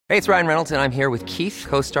Hey, it's Ryan Reynolds, and I'm here with Keith,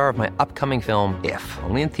 co-star of my upcoming film, If,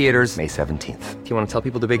 only in theaters May 17th. Do you want to tell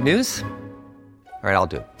people the big news? All right, I'll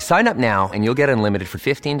do it. Sign up now and you'll get unlimited for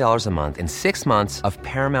 $15 a month and 6 months of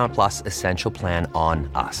Paramount Plus Essential Plan on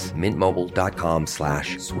us.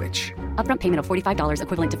 MintMobile.com/switch. Upfront payment of $45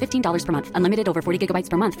 equivalent to $15 per month. Unlimited over 40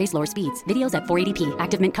 gigabytes per month. Face lower speeds. Videos at 480p.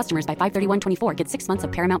 Active Mint customers by 531.24 get 6 months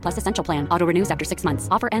of Paramount Plus Essential Plan. Auto renews after 6 months.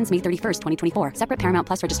 Offer ends May 31st, 2024. Separate Paramount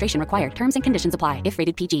Plus registration required. Terms and conditions apply if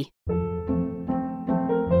rated PG.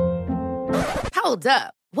 Hold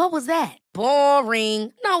up. What was that?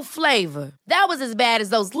 Boring. No flavor. That was as bad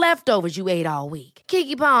as those leftovers you ate all week.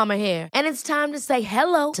 Keke Palmer here, and it's time to say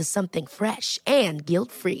hello to something fresh and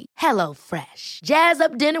guilt-free. Hello Fresh. Jazz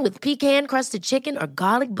up dinner with pecan-crusted chicken or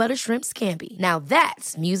garlic butter shrimp scampi. Now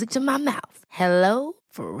that's music to my mouth. Hello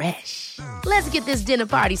Fresh. Let's get this dinner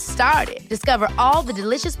party started. Discover all the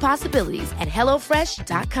delicious possibilities at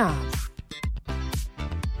HelloFresh.com.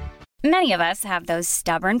 Many of us have those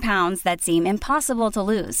stubborn pounds that seem impossible to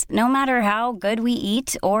lose, no matter how good we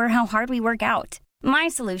eat or how hard we work out. My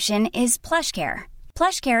solution is PlushCare.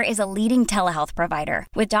 PlushCare is a leading telehealth provider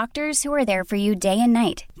with doctors who are there for you day and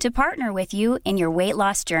night to partner with you in your weight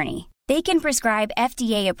loss journey. They can prescribe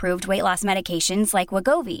FDA-approved weight loss medications like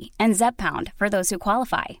Wegovy and Zepbound for those who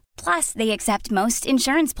qualify. Plus, they accept most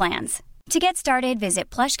insurance plans. To get started, visit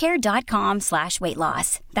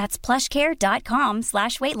plushcare.com/weightloss. That's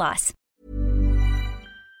plushcare.com/weightloss.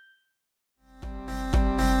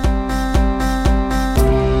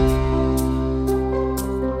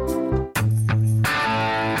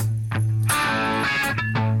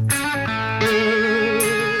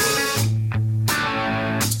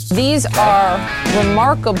 These are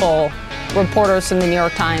remarkable reporters from the New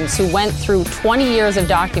York Times who went through 20 years of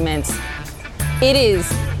documents. It is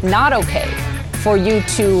not okay for you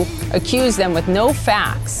to accuse them with no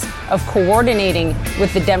facts of coordinating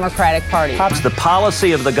with the Democratic Party. The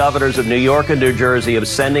policy of the governors of New York and New Jersey of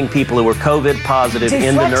sending people who were COVID positive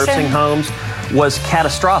into nursing homes was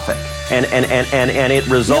catastrophic. And it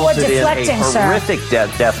resulted in a horrific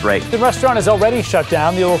death rate. The restaurant is already shut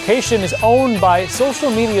down. The location is owned by social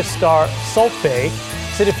media star Salt Bae.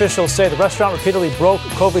 City officials say the restaurant repeatedly broke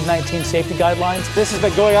COVID-19 safety guidelines. This has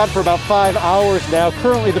been going on for about 5 hours now.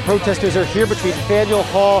 Currently, the protesters are here between Faneuil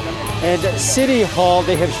Hall and City Hall.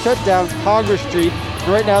 They have shut down Congress Street.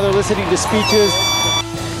 Right now, they're listening to speeches.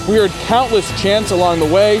 We heard countless chants along the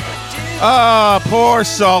way. Poor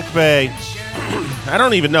Salt Bae. I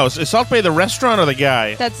don't even know. Is Salt Bae the restaurant or the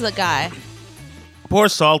guy? That's the guy. Poor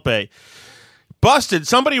Salt Bae. Busted.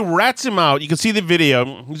 Somebody rats him out. You can see the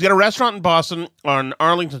video. He's got a restaurant in Boston on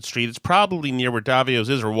Arlington Street. It's probably near where Davio's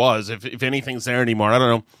is or was, if anything's there anymore. I don't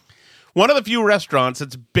know. One of the few restaurants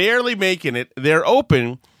that's barely making it. They're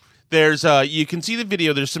open. There's you can see the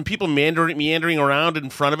video. There's some people meandering around in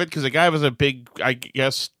front of it because the guy was a big, I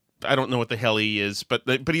guess, I don't know what the hell he is, but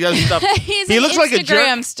he does stuff. He looks like a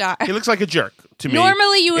jerk. Star. He looks like a jerk to me.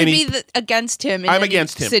 Normally, you would be against him. I'm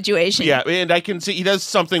against him. Situation. Yeah, and I can see he does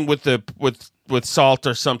something with salt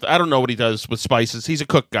or something. I don't know what he does with spices. He's a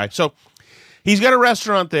cook guy, so he's got a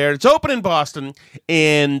restaurant there. It's open in Boston,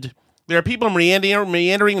 and there are people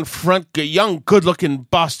meandering in front. Young, good-looking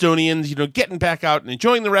Bostonians, getting back out and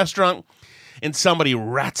enjoying the restaurant. And somebody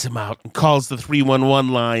rats him out and calls the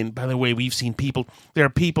 311 line. By the way, we've seen people. There are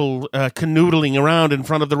people canoodling around in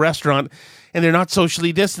front of the restaurant, and they're not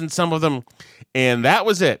socially distant, some of them. And that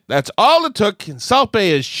was it. That's all it took. And Salt Bae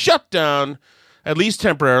is shut down, at least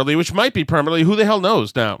temporarily, which might be permanently. Who the hell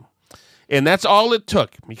knows now? And that's all it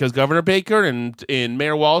took, because Governor Baker and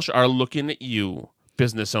Mayor Walsh are looking at you,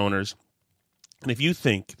 business owners. And if you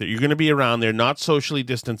think that you're going to be around there not socially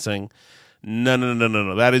distancing,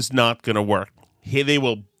 no. That is not going to work. They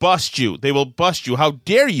will bust you. They will bust you. How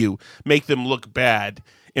dare you make them look bad,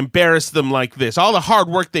 embarrass them like this? All the hard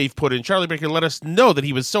work they've put in. Charlie Baker let us know that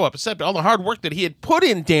he was so upset, but all the hard work that he had put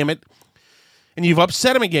in, damn it. And you've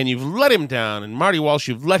upset him again. You've let him down. And Marty Walsh,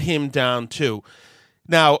 you've let him down too.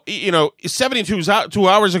 Now, 72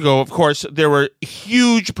 hours ago, of course, there were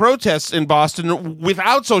huge protests in Boston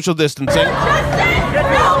without social distancing.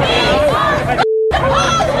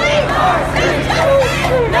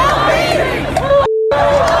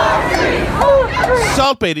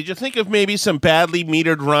 Salt Bae, did you think of maybe some badly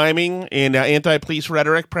metered rhyming and anti-police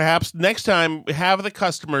rhetoric? Perhaps next time, have the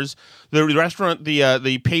customers, the restaurant,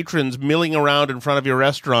 the patrons milling around in front of your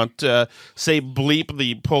restaurant say "bleep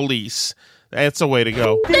the police." That's a way to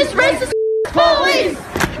go. This racist police,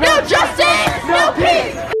 no justice, no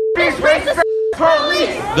peace. This racist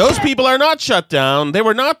police. Those people are not shut down. They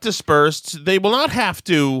were not dispersed. They will not have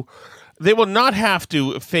to. They will not have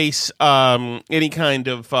to face any kind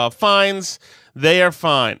of fines. They are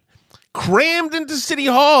fine. Crammed into City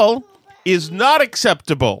Hall is not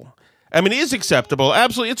acceptable. I mean, it is acceptable.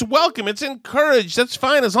 Absolutely. It's welcome. It's encouraged. That's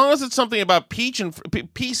fine as long as it's something about peace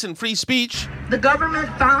and free speech. The government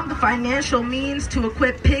found the financial means to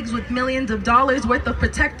equip pigs with millions of dollars worth of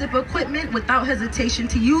protective equipment without hesitation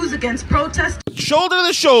to use against protesters. Shoulder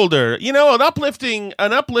to shoulder. You know, an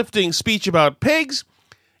uplifting speech about pigs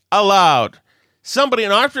allowed. Somebody,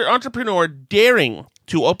 an entrepreneur daring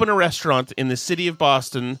to open a restaurant in the city of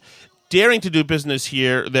Boston, daring to do business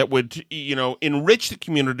here that would, enrich the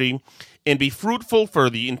community and be fruitful for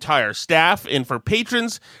the entire staff and for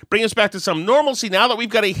patrons, bring us back to some normalcy now that we've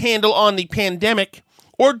got a handle on the pandemic.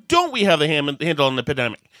 Or don't we have the handle on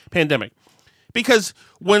the pandemic? Because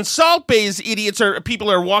when Salt Bay's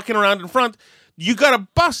people are walking around in front, you got to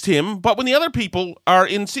bust him, but when the other people are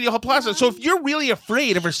in City Hall Plaza, so if you're really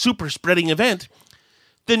afraid of a super spreading event,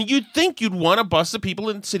 then you'd think you'd want to bust the people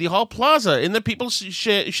in City Hall Plaza and the people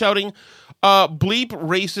shouting bleep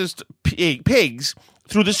racist pigs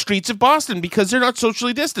through the streets of Boston because they're not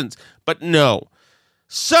socially distanced. But no.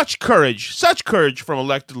 Such courage from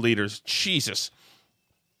elected leaders. Jesus.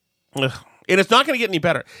 Ugh. And it's not going to get any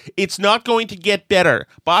better. It's not going to get better.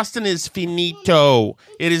 Boston is finito.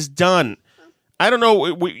 It is done. I don't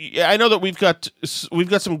know. I know that we've got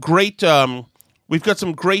some great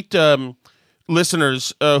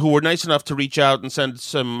listeners who were nice enough to reach out and send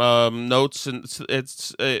some notes and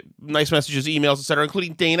it's nice messages, emails, etc.,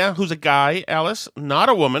 including Dana, who's a guy, Alice, not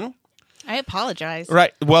a woman. I apologize.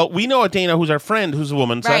 Right. Well, we know a Dana who's our friend who's a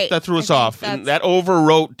woman, so right. that threw us off. And that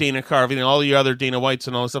overwrote Dana Carvey and all the other Dana Whites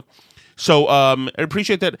and all this stuff. So I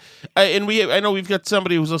appreciate that. And I know we've got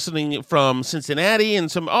somebody who's listening from Cincinnati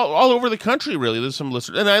and some all over the country, really. There's some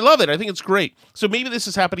listeners. And I love it. I think it's great. So maybe this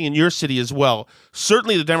is happening in your city as well.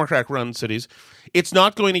 Certainly the Democrat-run cities. It's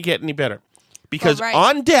not going to get any better. Because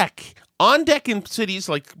on deck in cities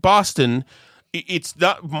like Boston, it's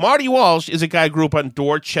not. Marty Walsh is a guy who grew up on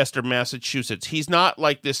Dorchester, Massachusetts. He's not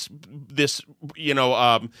like this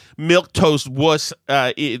milquetoast wuss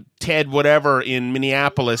Ted whatever in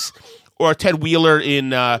Minneapolis or Ted Wheeler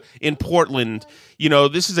in Portland.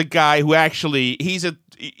 This is a guy who actually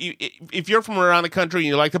if you're from around the country and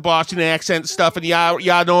you like the Boston accent stuff and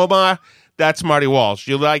Yanoma, that's Marty Walsh.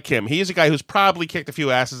 You like him. He's a guy who's probably kicked a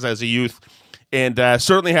few asses as a youth and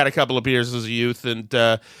certainly had a couple of beers as a youth and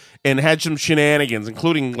had some shenanigans,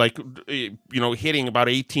 including hitting about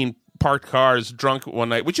 18 parked cars drunk one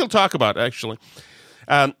night, which he'll talk about actually.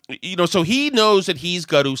 So he knows that he's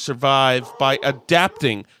got to survive by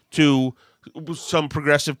adapting to some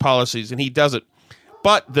progressive policies, and he does it.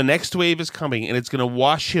 But the next wave is coming, and it's going to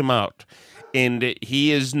wash him out. And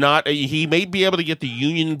he is not. He may be able to get the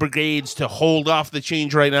union brigades to hold off the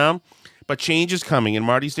change right now, but change is coming, and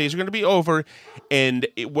Marty's days are going to be over. And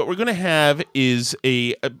what we're going to have is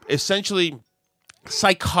essentially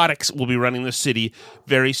psychotics will be running the city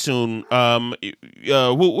very soon.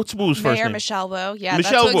 What's Wu's first name? Mayor Michelle Wu. Yeah,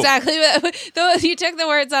 Michelle that's Wu. Exactly what you took the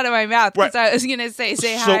words out of my mouth because Right. I was going to say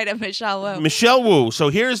hi to Michelle Wu. Michelle Wu. So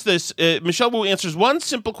here's this. Michelle Wu answers one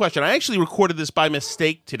simple question. I actually recorded this by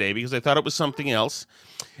mistake today because I thought it was something else.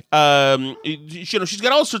 She's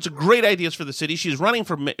got all sorts of great ideas for the city. She's running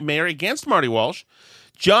for mayor against Marty Walsh.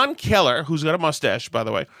 John Keller, who's got a mustache, by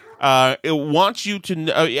the way, wants you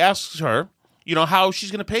to asks her, how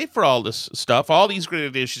she's going to pay for all this stuff, all these great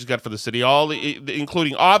ideas she's got for the city,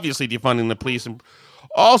 including obviously defunding the police and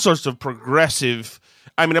all sorts of progressive.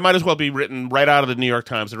 I mean, it might as well be written right out of the New York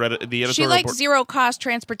Times. The editorial She likes report. zero-cost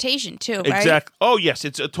transportation, too, right? Exactly. Oh, yes,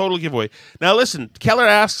 it's a total giveaway. Now, listen, Keller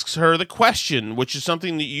asks her the question, which is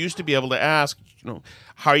something that you used to be able to ask,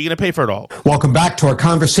 how are you going to pay for it all? Welcome back to our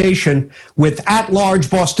conversation with at-large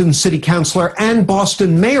Boston City Councilor and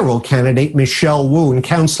Boston mayoral candidate Michelle Wu. And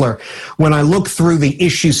Councilor, when I look through the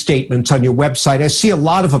issue statements on your website, I see a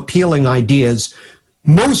lot of appealing ideas,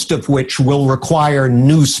 most of which will require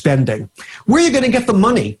new spending. Where are you going to get the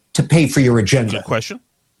money to pay for your agenda? Good question.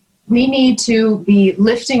 We need to be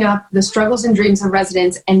lifting up the struggles and dreams of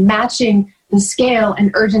residents and matching the scale and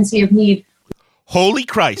urgency of need. Holy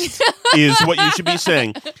Christ is what you should be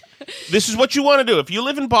saying. This is what you want to do. If you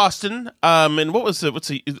live in Boston, and what's the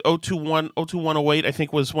 02108, I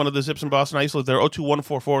think was one of the zips in Boston. I used to live there.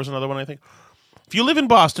 02144 is another one, I think. If you live in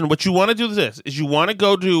Boston, what you want to do is you want to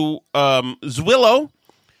go to Zwillow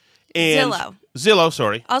and Zillow,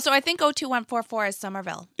 sorry. Also, I think 02144 is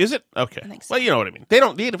Somerville. Is it? Okay. I think so. Well, you know what I mean. They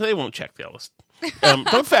won't check the list.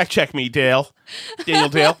 Don't fact check me, Daniel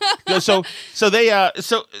Dale. So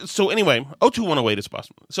anyway, 02108 is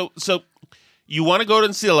Boston. So you want to go to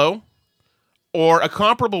Zillow or a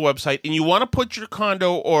comparable website, and you want to put your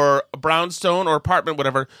condo or a brownstone or apartment,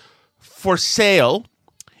 whatever, for sale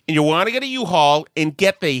and you want to get a U-Haul and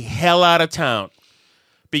get the hell out of town.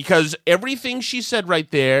 Because everything she said right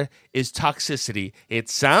there is toxicity. It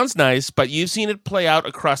sounds nice, but you've seen it play out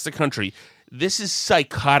across the country. This is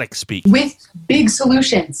psychotic speak. With big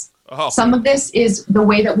solutions. Oh. Some of this is the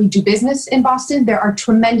way that we do business in Boston. There are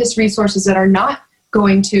tremendous resources that are not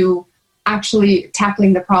going to actually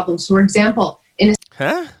tackling the problems. For example,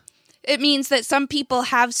 it means that some people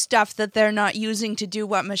have stuff that they're not using to do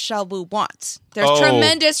what Michelle Wu wants. There's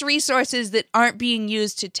tremendous resources that aren't being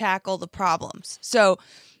used to tackle the problems. So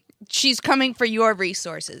she's coming for your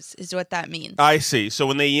resources, is what that means. I see. So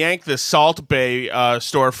when they yank the Salt Bay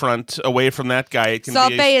storefront away from that guy, it can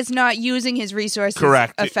Salt Bay is not using his resources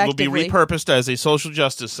effectively. It will be repurposed as a social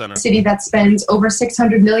justice center. A city that spends over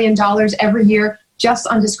 $600 million every year just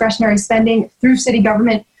on discretionary spending through city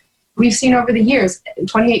government. We've seen over the years, in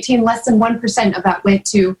 2018, less than 1% of that went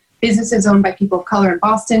to businesses owned by people of color in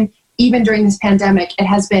Boston. Even during this pandemic, it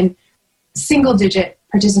has been single-digit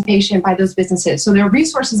participation by those businesses. So there are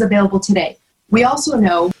resources available today. We also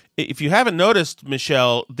know... If you haven't noticed,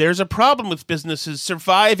 Michelle, there's a problem with businesses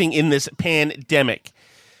surviving in this pandemic.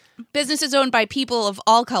 Businesses owned by people of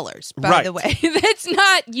all colors, by the way. That's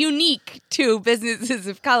not unique to businesses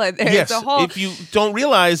of color. There's a whole... If you don't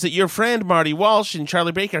realize that your friend Marty Walsh and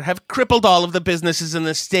Charlie Baker have crippled all of the businesses in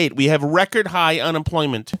the state. We have record high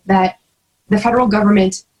unemployment. That the federal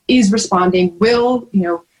government is responding.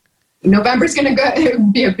 November's going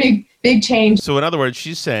to be a big change. So in other words,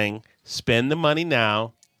 she's saying, spend the money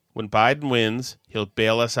now. When Biden wins, he'll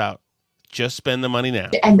bail us out. Just spend the money now.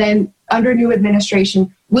 And then under new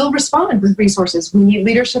administration, we'll respond with resources. We need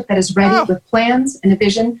leadership that is ready with plans and a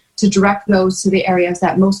vision to direct those to the areas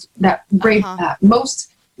that most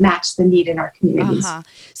match the need in our communities.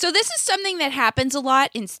 So this is something that happens a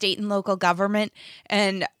lot in state and local government.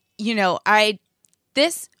 And,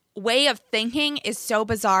 this way of thinking is so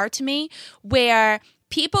bizarre to me, where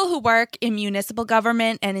people who work in municipal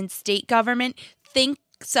government and in state government think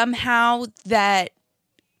somehow that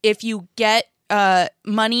if you get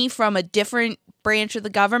money from a different branch of the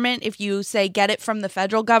government, if you say get it from the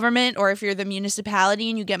federal government, or if you're the municipality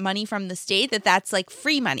and you get money from the state, that's like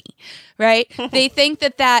free money, right? They think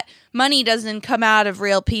that money doesn't come out of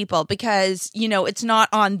real people because, it's not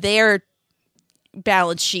on their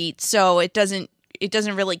balance sheet, so it doesn't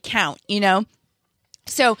really count,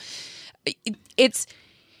 So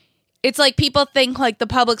it's like people think like the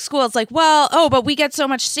public schools, like, but we get so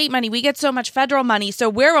much state money, we get so much federal money, so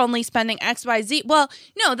we're only spending X, Y, Z. Well,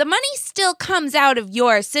 no, the money still comes out of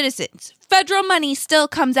your citizens. Federal money still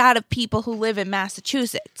comes out of people who live in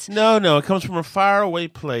Massachusetts. No, it comes from a faraway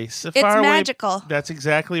place. It's magical. That's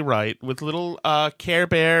exactly right. With little Care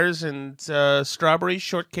Bears and strawberry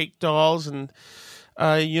shortcake dolls and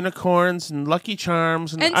unicorns and Lucky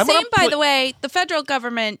Charms. And by the way, the federal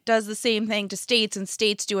government does the same thing to states, and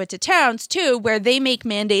states do it to towns too, where they make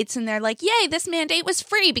mandates and they're like, yay, this mandate was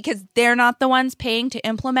free, because they're not the ones paying to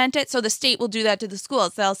implement it. So the state will do that to the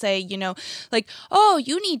schools. They'll say, you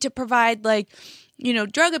need to provide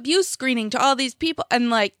drug abuse screening to all these people.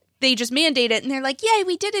 And they just mandate it, and they're like, yay,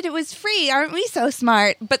 we did it. It was free. Aren't we so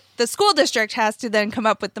smart? But the school district has to then come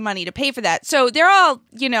up with the money to pay for that. So they're all,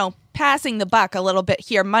 passing the buck a little bit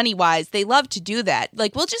here money-wise. They love to do that.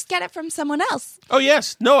 We'll just get it from someone else. Oh,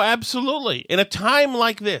 yes. No, absolutely. In a time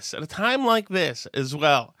like this as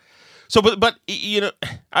well. So, but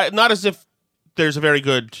not as if there's a very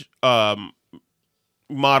good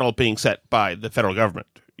model being set by the federal government.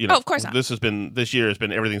 Of course not. This year has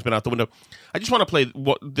been, everything's been out the window. I just want to play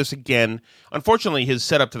this again. Unfortunately, his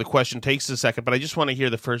setup to the question takes a second, but I just want to hear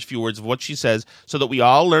the first few words of what she says so that we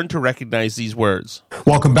all learn to recognize these words.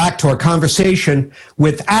 Welcome back to our conversation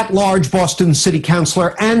with at-large Boston City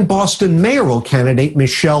Councilor and Boston mayoral candidate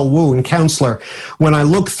Michelle Wu. Councilor, when I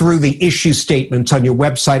look through the issue statements on your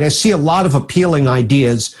website, I see a lot of appealing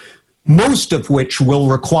ideas, most of which will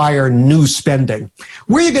require new spending.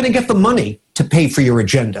 Where are you going to get the money to pay for your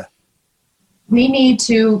agenda? We need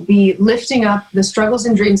to be lifting up the struggles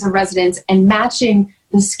and dreams of residents and matching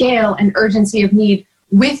the scale and urgency of need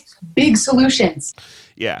with big solutions.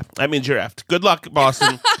 Yeah, Giraffe. Good luck,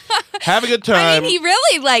 Boston. Have a good time. He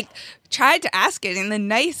really tried to ask it in the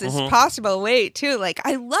nicest possible way too.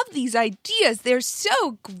 I love these ideas. They're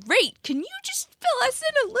so great. Can you just fill us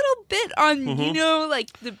in a little bit on,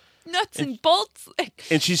 the nuts and bolts?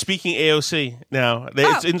 And she's speaking AOC now.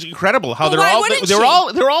 It's incredible how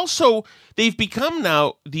they've become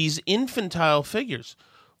now these infantile figures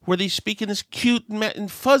where they speak in this cute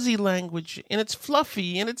and fuzzy language, and it's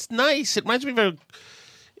fluffy and it's nice. It reminds me of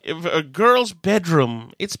if a girl's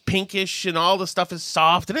bedroom, it's pinkish and all the stuff is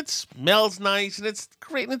soft and it smells nice and it's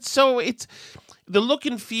great and it's the look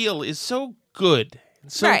and feel is so good.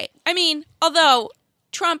 So, right. I mean, although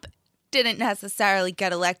Trump didn't necessarily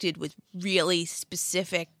get elected with really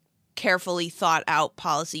specific, carefully thought out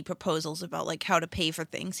policy proposals about like how to pay for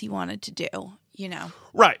things he wanted to do, you know.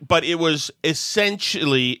 Right, but it was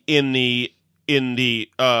essentially in the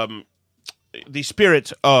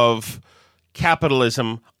spirit of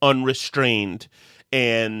capitalism unrestrained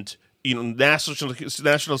and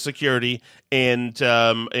national security and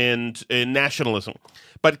nationalism.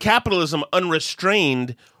 But capitalism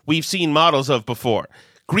unrestrained, we've seen models of before.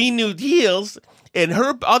 Green New Deals and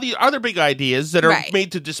all the other big ideas that are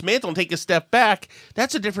made to dismantle and take a step back,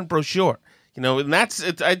 that's a different brochure. And I'd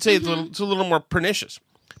say it's a little more pernicious.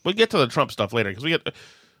 We'll get to the Trump stuff later because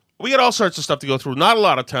we got all sorts of stuff to go through. Not a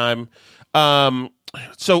lot of time.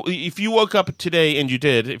 So if you woke up today, and you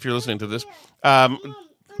did, if you're listening to this,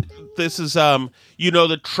 this is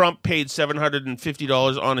that Trump paid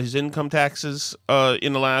 $750 on his income taxes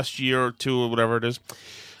in the last year or two or whatever it is.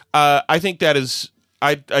 I think that is.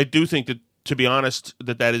 I do think that, to be honest,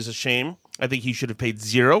 that is a shame. I think he should have paid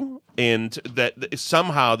zero, and that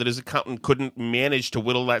somehow that his accountant couldn't manage to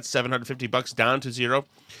whittle that $750 down to zero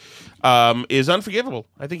is unforgivable.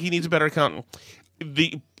 I think he needs a better accountant.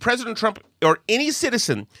 The President Trump or any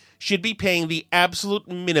citizen should be paying the absolute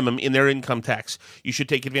minimum in their income tax. You should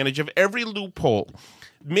take advantage of every loophole.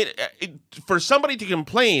 For somebody to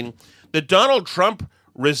complain that Donald Trump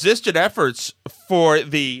resisted efforts for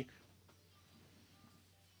the...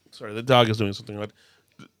 Sorry, the dog is doing something odd.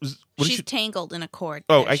 She's tangled in a cord.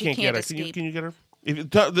 Oh, I can't get her. Can you get her?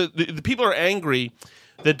 The people are angry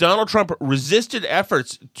that Donald Trump resisted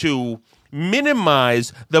efforts to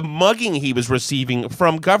minimize the mugging he was receiving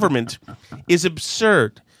from government is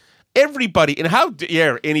absurd. Everybody, and how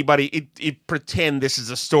dare anybody pretend this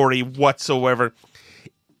is a story whatsoever.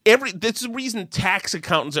 That's the reason tax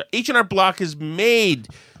accountants H&R Block is made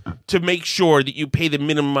to make sure that you pay the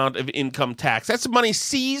minimum amount of income tax. That's money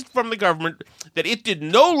seized from the government that it did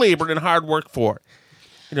no labor and hard work for.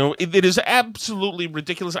 It is absolutely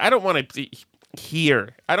ridiculous. I don't want to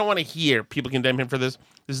hear people condemn him for this.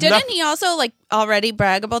 Didn't he also already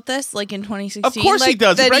brag about this in 2016? Of course he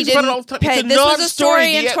does. He brags about it all the time. This was a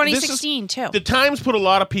story in 2016 too. The Times put a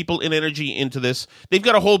lot of people and energy into this. They've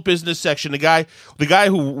got a whole business section. The guy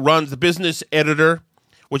who runs the business editor,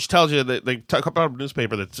 which tells you that they talk about a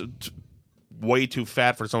newspaper that's way too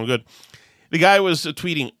fat for its own good. The guy was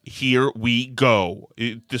tweeting, "Here we go,"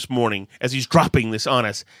 this morning as he's dropping this on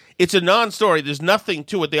us. It's a non-story. There's nothing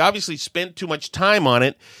to it. They obviously spent too much time on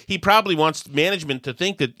it. He probably wants management to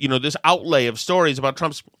think that, this outlay of stories about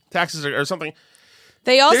Trump's taxes or something.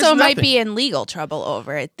 They also might be in legal trouble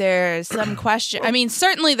over it. There's some question. I mean,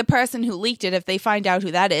 certainly the person who leaked it, if they find out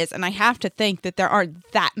who that is, and I have to think that there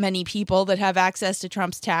aren't that many people that have access to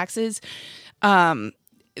Trump's taxes,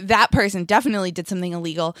 that person definitely did something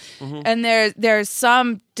illegal. Mm-hmm. And there's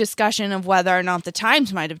some discussion of whether or not the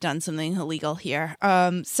Times might have done something illegal here.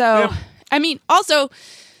 I mean, also,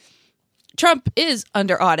 Trump is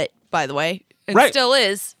under audit, by the way. And still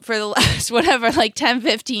is for the last, 10,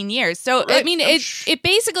 15 years. So, I mean, it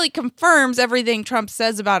basically confirms everything Trump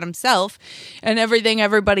says about himself and everything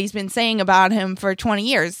everybody's been saying about him for 20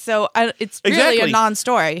 years. So, it's really a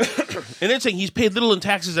non-story. And it's saying he's paid little in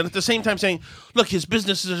taxes and at the same time saying, look, his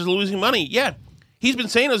businesses are losing money. Yeah, he's been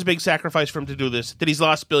saying it was a big sacrifice for him to do this, that he's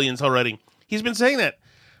lost billions already. He's been saying that.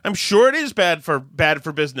 I'm sure it is bad for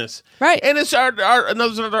business, right? And it's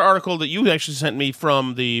another article that you actually sent me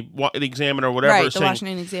from the Examiner or whatever, right? The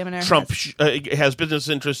Washington Examiner. Trump has business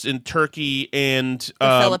interests in Turkey and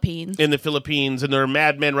the Philippines. In the Philippines, and there are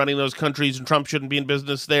madmen running those countries, and Trump shouldn't be in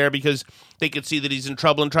business there because they could see that he's in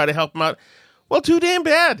trouble and try to help him out. Well, too damn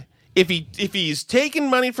bad. If he's taking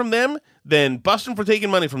money from them, then bust him for taking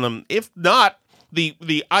money from them. If not,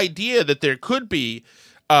 the idea that there could be.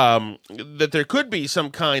 Some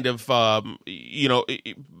kind of,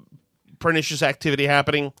 pernicious activity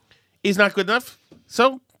happening is not good enough.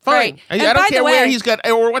 So, fine. Right. I don't care where he's got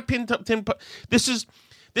or what pin. This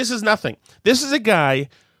is nothing. This is a guy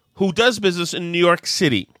who does business in New York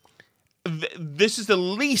City. This is the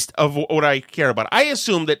least of what I care about. I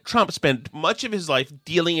assume that Trump spent much of his life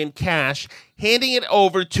dealing in cash, handing it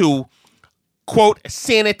over to, quote,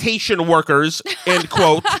 sanitation workers, end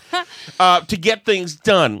quote, to get things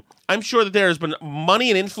done. I'm sure that there has been money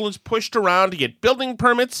and influence pushed around to get building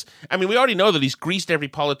permits. I mean, we already know that he's greased every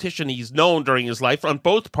politician he's known during his life on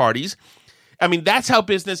both parties. I mean, that's how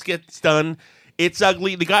business gets done. It's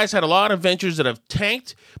ugly. The guy's had a lot of ventures that have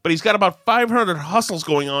tanked, but he's got about 500 hustles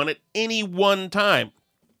going on at any one time.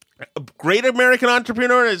 Great American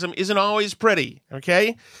entrepreneurism isn't always pretty,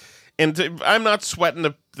 okay? And I'm not sweating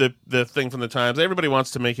the thing from the Times. Everybody wants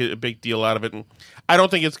to make a big deal out of it, and I don't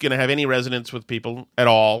think it's going to have any resonance with people at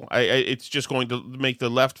all. It's just going to make the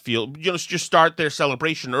left feel, just start their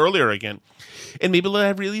celebration earlier again. And maybe they'll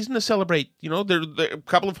have reason to celebrate. There a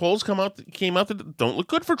couple of polls came out that don't look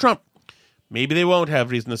good for Trump. Maybe they won't have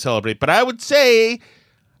reason to celebrate. But I would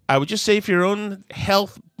just say for your own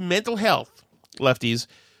health, mental health, lefties,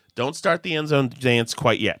 don't start the end zone dance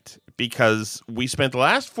quite yet, because we spent the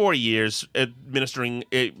last 4 years administering,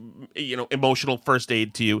 emotional first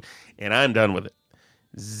aid to you, and I'm done with it.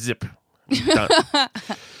 Zip. Done.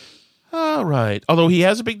 All right. Although he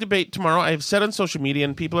has a big debate tomorrow, I've said on social media,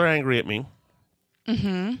 and people are angry at me,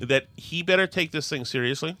 that he better take this thing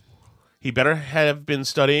seriously. He better have been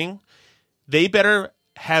studying. They better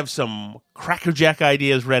have some crackerjack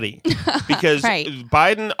ideas ready, because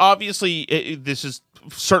Biden, obviously, this is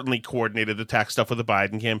certainly coordinated attack stuff with the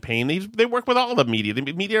Biden campaign. They work with all the media. The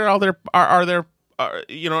media are their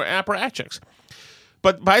apparatchiks.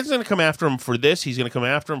 But Biden's going to come after him for this. He's going to come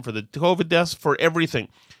after him for the COVID deaths, for everything.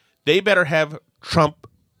 They better have Trump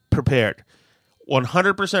prepared,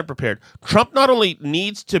 100% prepared. Trump not only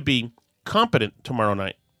needs to be competent tomorrow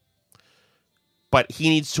night, but he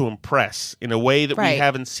needs to impress in a way that we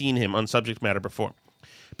haven't seen him on subject matter before.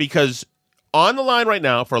 Because on the line right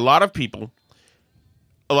now, for a lot of people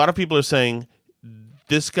are saying,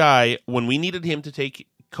 this guy, when we needed him to take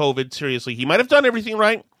COVID seriously, he might have done everything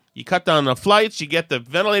right. You cut down the flights, you get the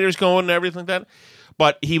ventilators going and everything like that.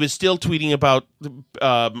 But he was still tweeting about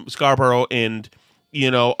Scarborough and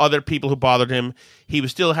other people who bothered him. He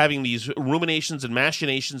was still having these ruminations and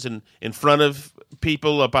machinations in front of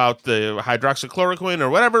people about the hydroxychloroquine or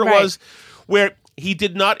whatever it was, where he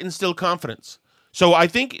did not instill confidence. So I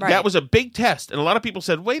think that was a big test. And a lot of people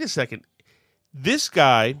said, wait a second, this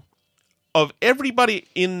guy, of everybody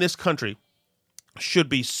in this country, should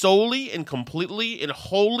be solely and completely and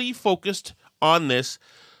wholly focused on this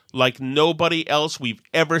like nobody else we've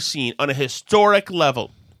ever seen on a historic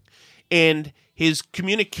level. And his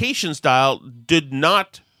communication style did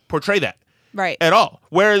not portray that at all.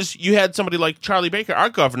 Whereas you had somebody like Charlie Baker, our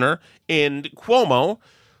governor, and Cuomo,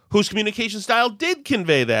 whose communication style did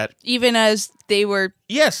convey that. Even as they were...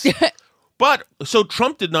 Yes. But, so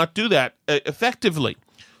Trump did not do that effectively.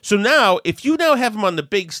 So now, if you now have him on the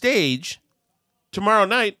big stage tomorrow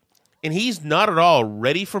night, and he's not at all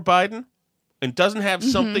ready for Biden, and doesn't have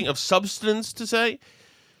something of substance to say...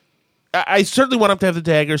 I certainly want him to have the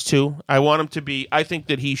daggers, too. I want him to be... I think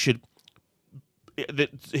that that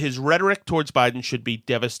his rhetoric towards Biden should be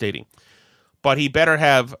devastating. But he better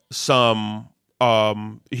have some...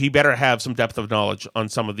 depth of knowledge on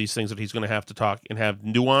some of these things that he's going to have to talk and have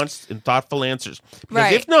nuanced and thoughtful answers.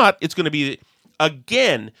 Because if not, it's going to be,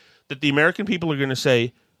 again, that the American people are going to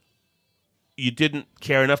say, you didn't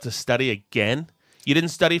care enough to study again? You didn't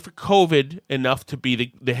study for COVID enough to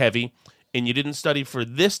be the heavy, and you didn't study for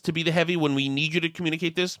this to be the heavy when we need you to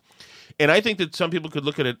communicate this? And I think that some people could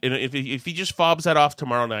look at it, and if he just fobs that off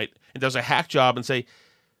tomorrow night and does a hack job and say,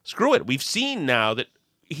 screw it, we've seen now that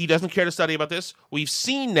he doesn't care to study about this. We've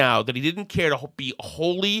seen now that he didn't care to be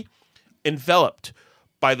wholly enveloped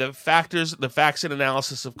by the facts and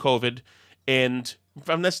analysis of COVID, and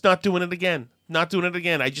I'm just not doing it again. Not doing it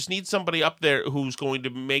again. I just need somebody up there who's going to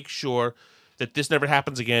make sure that this never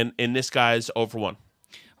happens again, and this guy's 0 for 1.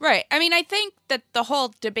 Right. I mean, I think that the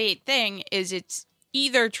whole debate thing is it's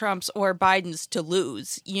either Trump's or Biden's to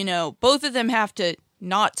lose. Both of them have to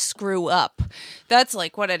not screw up. That's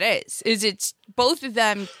like what it is it's both of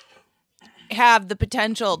them have the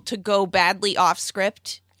potential to go badly off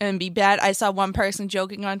script and be bad. I saw one person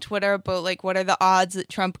joking on Twitter about what are the odds that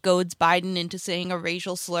Trump goads Biden into saying a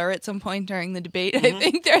racial slur at some point during the debate. I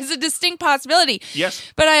think there's a distinct possibility. Yes.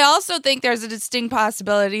 But I also think there's a distinct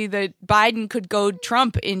possibility that Biden could goad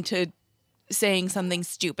Trump into saying something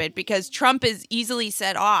stupid, because Trump is easily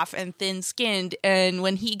set off and thin-skinned, and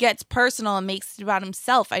when he gets personal and makes it about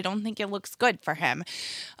himself, I don't think it looks good for him,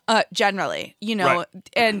 generally,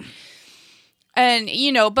 and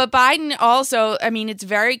but Biden also, I mean, it's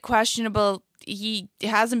very questionable. He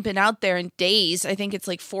hasn't been out there in days. I think it's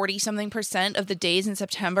 40-something% of the days in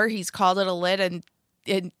September he's called it a lit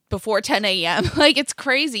and before 10 a.m. It's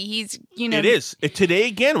crazy. He's, It is. Today,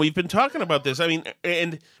 again, we've been talking about this. I mean,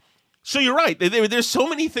 and so you're right. There's so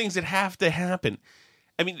many things that have to happen.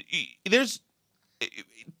 I mean,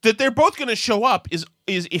 that they're both going to show up is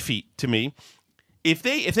iffy to me. If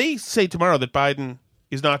they say tomorrow that Biden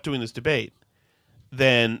is not doing this debate,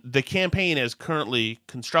 then the campaign as currently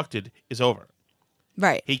constructed is over.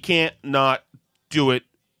 Right. He can't not do it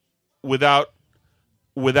without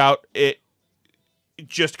without it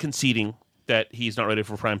just conceding that he's not ready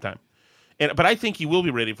for prime time. But I think he will be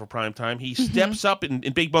ready for prime time. He steps up in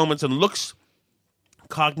big moments and looks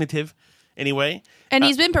cognitive anyway. And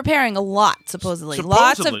he's been preparing a lot, supposedly.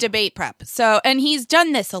 Lots of debate prep. So, and he's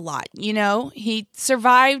done this a lot, you know. He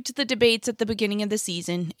survived the debates at the beginning of the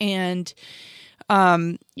season, and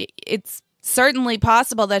it's certainly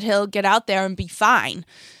possible that he'll get out there and be fine,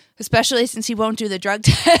 especially since he won't do the drug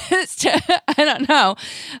test. I don't know.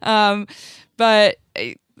 But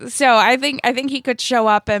so I think he could show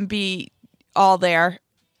up and be all there,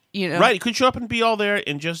 you know. Right, he could show up and be all there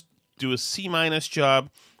and just do a C- job.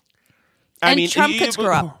 I mean, Trump could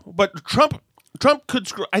screw up. But Trump could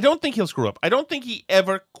screw. I don't think he'll screw up. I don't think he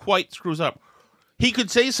ever quite screws up. He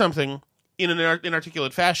could say something in an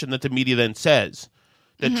inarticulate fashion that the media then says.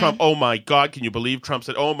 That Trump, oh my God, can you believe Trump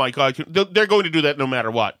said, oh my God. They're going to do that no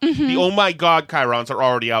matter what. The oh my God chyrons are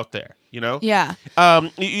already out there, you know? Yeah.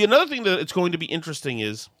 Another thing that it's going to be interesting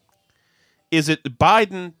is that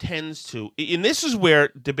Biden tends to, and this is where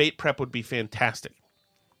debate prep would be fantastic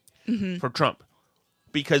for Trump,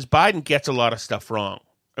 because Biden gets a lot of stuff wrong.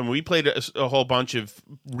 And we played a whole bunch of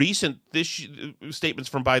recent statements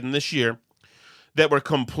from Biden this year that were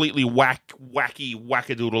completely wacky,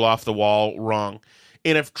 wackadoodle off the wall wrong.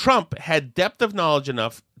 And if Trump had depth of knowledge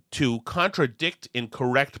enough to contradict and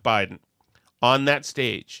correct Biden on that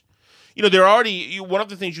stage, you know, they're already, one of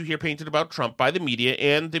the things you hear painted about Trump by the media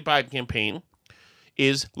and the Biden campaign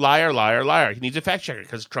is liar, liar, liar. He needs a fact checker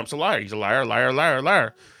because Trump's a liar. He's a liar, liar, liar,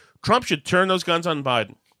 liar. Trump should turn those guns on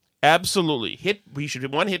Biden. Absolutely. He should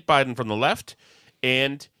hit Biden from the left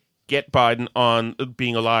and get Biden on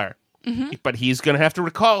being a liar. But he's going to have to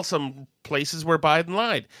recall some places where Biden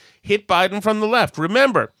lied. Hit Biden from the left.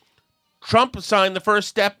 Remember, Trump signed the First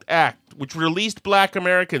Step Act, which released black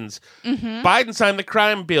Americans. Biden signed the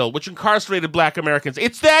crime bill, which incarcerated black Americans.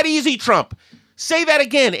 It's that easy, Trump. Say that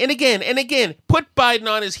again and again and again. Put Biden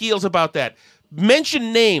on his heels about that.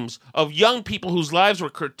 Mention names of young people whose lives were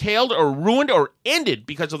curtailed or ruined or ended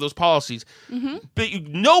because of those policies. But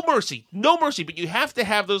no mercy, but you have to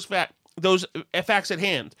have those facts at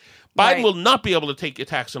hand. Biden will not be able to take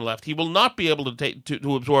attacks on the left. He will not be able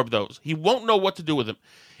to absorb those. He won't know what to do with them,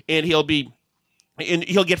 and he'll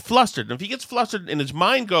get flustered. And if he gets flustered and his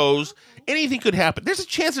mind goes, anything could happen. There's a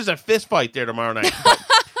chance there's a fist fight there tomorrow night.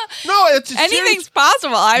 No, it's anything's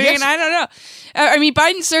possible. I mean, I don't know. I mean,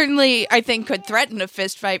 Biden certainly, I think, could threaten a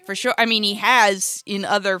fist fight for sure. I mean, he has in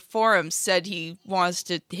other forums said he wants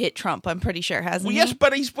to hit Trump. I'm pretty sure, hasn't he? Yes,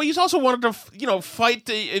 but he's also wanted to, fight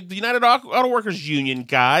the United Auto Workers Union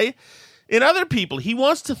guy and other people. He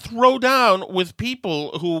wants to throw down with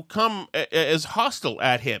people who come as hostile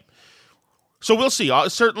at him. So we'll see.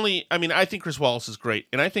 Certainly, I mean, I think Chris Wallace is great,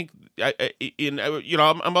 and I think I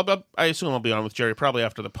assume I'll be on with Jerry probably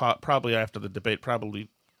after the debate. Probably,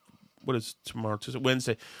 what is tomorrow?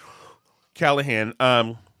 Wednesday. Callahan.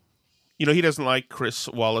 He doesn't like Chris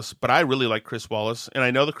Wallace, but I really like Chris Wallace, and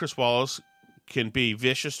I know that Chris Wallace can be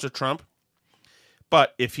vicious to Trump.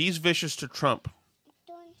 But if he's vicious to Trump,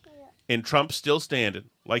 and Trump's still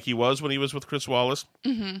standing like he was when he was with Chris Wallace,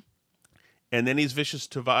 and then he's vicious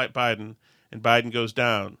to Biden, and Biden goes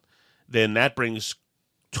down, then that brings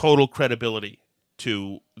total credibility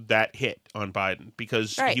to that hit on Biden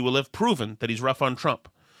because he will have proven that he's rough on Trump.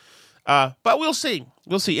 But we'll see.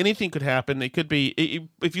 We'll see. Anything could happen. It could be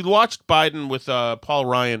if you watched Biden with Paul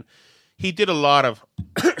Ryan, he did a lot of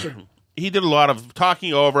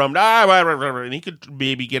talking over him, and he could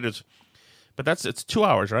maybe get his. But it's 2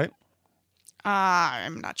 hours, right?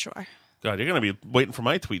 I'm not sure. God, you're going to be waiting for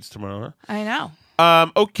my tweets tomorrow, huh? I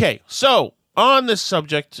know. Okay, so on this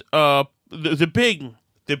subject, the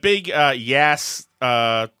big yes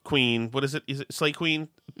queen, what is it? Is it Slay Queen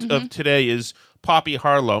of today is Poppy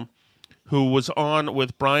Harlow, who was on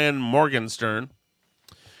with Brian Morgenstern.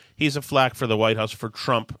 He's a flack for the White House for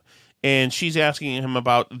Trump, and she's asking him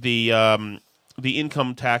about the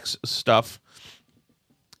income tax stuff.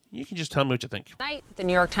 You can just tell me what you think. Tonight, the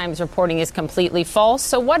New York Times reporting is completely false.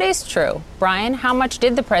 So what is true? Brian, how much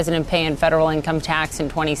did the president pay in federal income tax in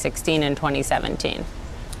 2016 and 2017?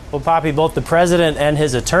 Well, Poppy, both the president and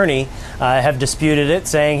his attorney have disputed it,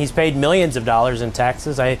 saying he's paid millions of dollars in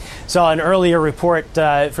taxes. I saw an earlier report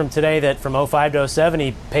from today that from 2005 to 2007,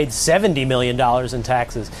 he paid $70 million in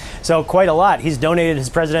taxes. So quite a lot. He's donated his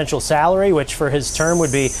presidential salary, which for his term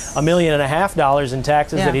would be $1.5 million in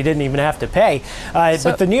taxes that he didn't even have to pay.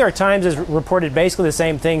 But the New York Times has reported basically the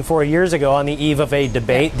same thing 4 years ago on the eve of a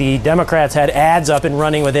debate. The Democrats had ads up and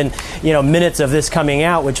running within minutes of this coming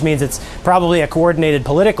out, which means it's probably a coordinated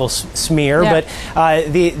political political smear, Yeah.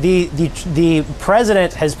 but the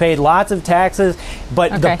president has paid lots of taxes.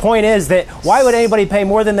 But the point is that why would anybody pay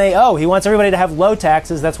more than they owe? He wants everybody to have low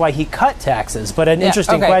taxes. That's why he cut taxes. But an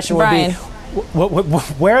interesting question would Brian. be,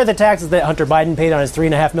 where are the taxes that Hunter Biden paid on his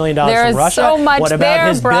 $3.5 million from Russia? So much what about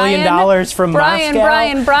his $1 billion from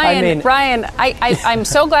Moscow? Brian, I'm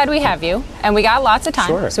so glad we have you, and we got lots of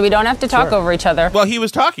time, so we don't have to talk over each other. Well, he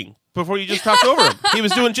was talking before you just talked over him. He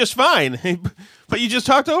was doing just fine, but you just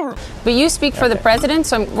talked over him. But you speak for the president,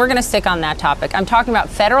 so we're going to stick on that topic. I'm talking about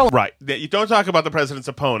federal. Right. You don't talk about the president's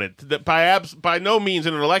opponent. By no means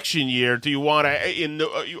in an election year do you want to, in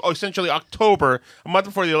essentially October, a month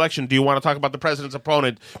before the election, do you want to talk about the president's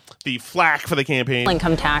opponent, the flack for the campaign?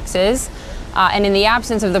 Income taxes. And in the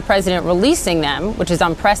absence of the president releasing them, which is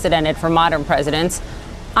unprecedented for modern presidents,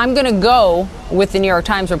 I'm going to go with the New York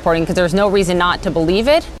Times reporting because there's no reason not to believe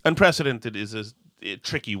it. Unprecedented is a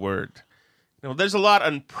tricky word. There's a lot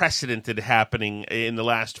unprecedented happening in the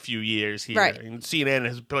last few years here. Right. And CNN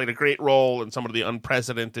has played a great role in some of the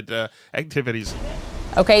unprecedented activities.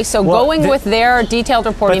 Okay, so going with their detailed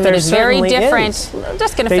reporting that is very different. I'm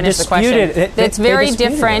just going to finish the question. It's very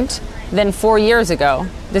different than 4 years ago.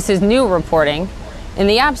 This is new reporting. In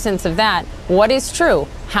the absence of that, what is true?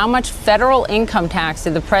 How much federal income tax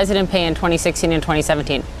did the president pay in 2016 and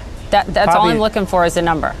 2017? That's all I'm looking for is a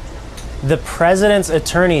number. The president's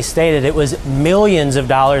attorney stated it was millions of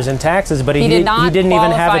dollars in taxes, but he didn't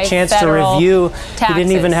even have a chance to review. Taxes. He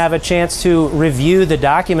didn't even have a chance to review the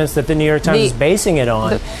documents that the New York Times is basing it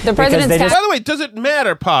on. The president's by the way, does it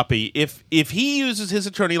matter, Poppy, if he uses his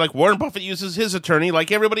attorney like Warren Buffett uses his attorney,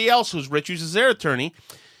 like everybody else who's rich uses their attorney?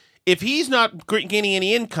 If he's not gaining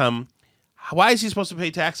any income, why is he supposed to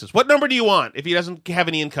pay taxes? What number do you want if he doesn't have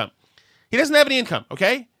any income? He doesn't have any income,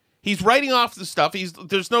 okay? He's writing off the stuff.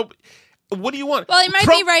 There's no. What do you want? Well, he might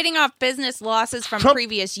be writing off business losses from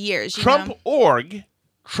previous years. Trump.org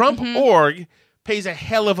pays a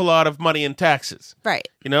hell of a lot of money in taxes. Right.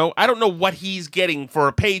 I don't know what he's getting for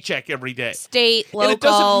a paycheck every day. State, local, and it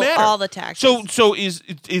doesn't matter. all the taxes. So is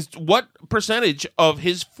what percentage of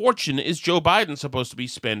his fortune is Joe Biden supposed to be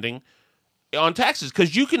spending on taxes?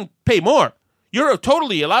 Because you can pay more. You're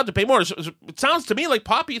totally allowed to pay more. So it sounds to me like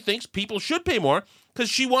Poppy thinks people should pay more because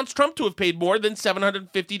she wants Trump to have paid more than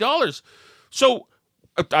 $750. So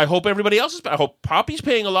I hope everybody else is. I hope Poppy's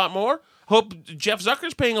paying a lot more. I hope Jeff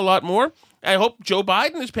Zucker's paying a lot more. I hope Joe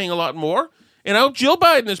Biden is paying a lot more. And I hope Jill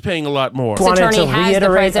Biden is paying a lot more. Wanted to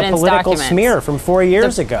reiterate a political smear from 4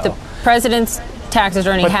 years ago. The president's tax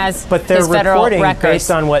attorney has but they're his federal reporting records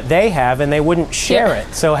based on what they have, and they wouldn't share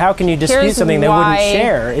it. So how can you dispute something they wouldn't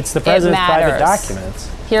share? It's the president's private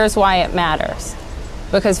documents. Here's why it matters.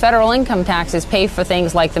 Because federal income taxes pay for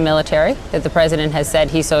things like the military that the president has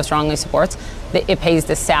said he so strongly supports. It pays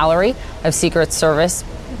the salary of Secret Service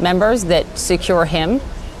members that secure him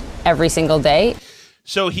every single day.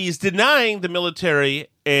 So he's denying the military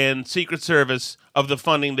and Secret Service of the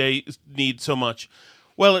funding they need so much.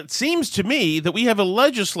 Well, it seems to me that we have a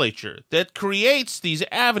legislature that creates these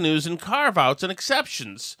avenues and carve-outs and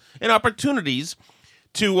exceptions and opportunities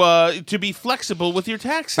to be flexible with your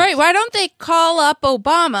taxes. Right. Why don't they call up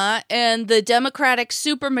Obama and the Democratic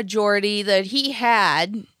supermajority that he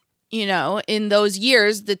had, in those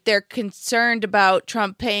years that they're concerned about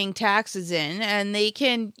Trump paying taxes in, and they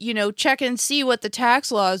can, check and see what the tax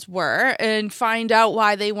laws were and find out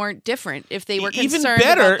why they weren't different if they were concerned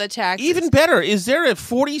about the taxes. Even better, is there a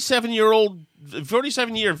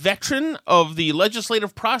 47-year veteran of the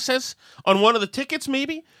legislative process on one of the tickets,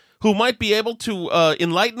 maybe, who might be able to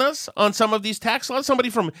enlighten us on some of these tax laws? Somebody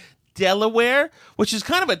from Delaware, which is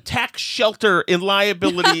kind of a tax shelter and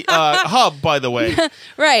liability hub, by the way.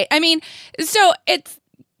 Right. I mean, so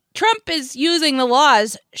Trump is using the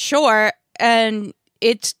laws, sure, and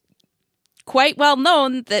it's quite well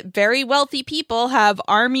known that very wealthy people have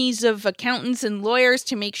armies of accountants and lawyers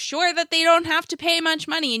to make sure that they don't have to pay much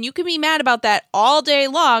money. And you can be mad about that all day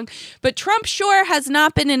long. But Trump sure has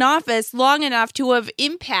not been in office long enough to have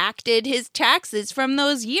impacted his taxes from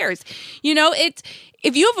those years.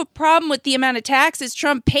 If you have a problem with the amount of taxes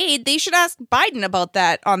Trump paid, they should ask Biden about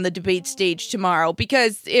that on the debate stage tomorrow.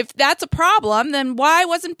 Because if that's a problem, then why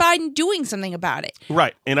wasn't Biden doing something about it?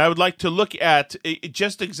 Right. And I would like to look at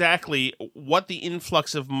just exactly what the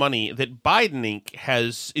influx of money that Biden Inc.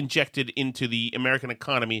 has injected into the American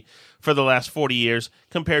economy for the last 40 years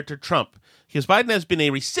compared to Trump. Because Biden has been a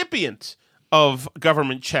recipient of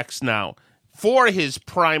government checks now for his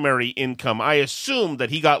primary income. I assume that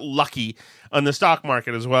he got lucky on the stock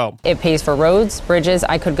market as well. It pays for roads, bridges,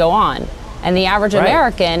 I could go on. And the average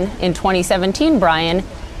American in 2017, Brian,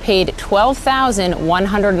 paid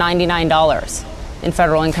 $12,199. in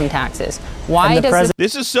federal income taxes. Why does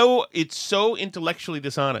this is so? It's so intellectually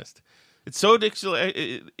dishonest. It's so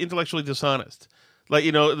intellectually dishonest. Like,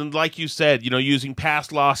 like you said, using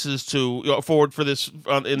past losses to forward for this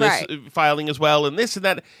in this filing as well, and this and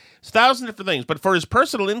that. It's 1,000 different things. But for his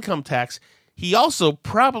personal income tax, he also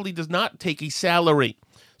probably does not take a salary.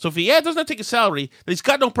 So if he does not take a salary, then he's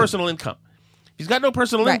got no personal income. If he's got no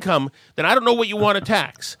personal income, then I don't know what you want to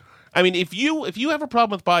tax. I mean, if you have a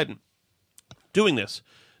problem with Biden doing this,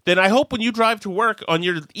 then I hope when you drive to work on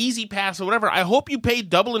your Easy Pass or whatever, I hope you pay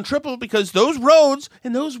double and triple, because those roads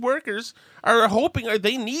and those workers are hoping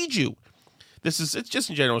they need you. It's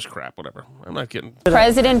just generous crap, whatever. I'm not kidding. The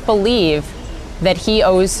president believe that he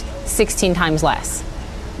owes 16 times less?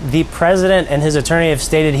 The president and his attorney have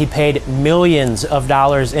stated he paid millions of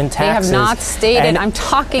dollars in taxes. They have not stated. And I'm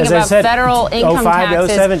talking about federal income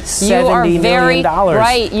taxes. You are very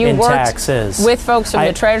right. You worked taxes. with folks from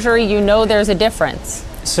the Treasury. You know there's a difference.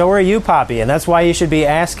 So are you, Poppy, and that's why you should be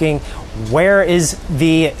asking, where is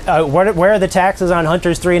where are the taxes on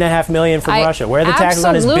Hunter's $3.5 million from Russia? Where are the taxes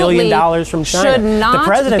on his $1 billion from China? The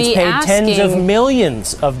president's paid tens of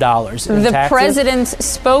millions of dollars in taxes. The president's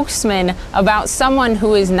spokesman about someone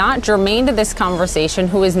who is not germane to this conversation,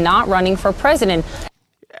 who is not running for president.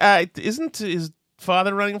 Isn't his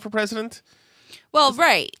father running for president? Well,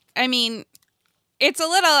 right. I mean, it's a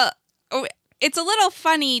little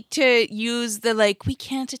funny to use the, we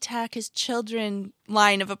can't attack his children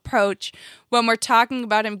line of approach when we're talking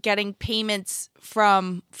about him getting payments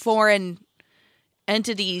from foreign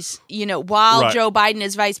entities, while Joe Biden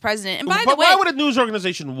is vice president. And by the way, why would a news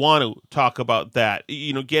organization want to talk about that?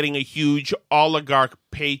 Getting a huge oligarch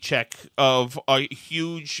paycheck of a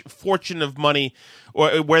huge fortune of money,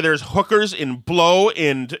 or where there's hookers and blow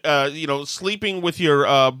and sleeping with your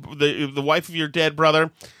the wife of your dead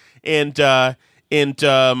brother. And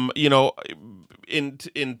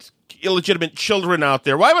illegitimate children out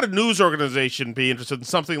there. Why would a news organization be interested in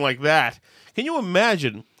something like that? Can you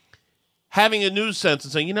imagine having a news sense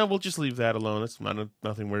and saying, we'll just leave that alone. That's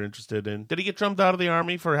nothing we're interested in. Did he get drummed out of the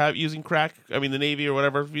Army for using crack? I mean, the Navy or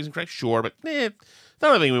whatever, for using crack? Sure, but it's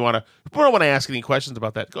not anything we don't want to ask any questions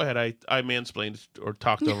about that. Go ahead. I mansplained or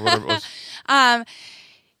talked over whatever it was.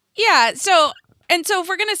 Yeah, so... And so if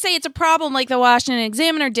we're going to say it's a problem like the Washington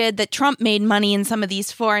Examiner did, that Trump made money in some of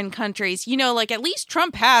these foreign countries, at least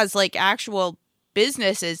Trump has actual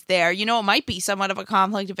businesses there. It might be somewhat of a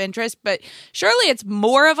conflict of interest, but surely it's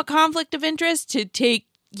more of a conflict of interest to take,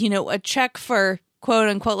 a check for quote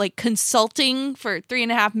unquote consulting for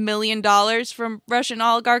 $3.5 million from Russian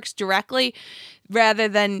oligarchs directly, rather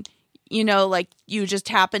than you just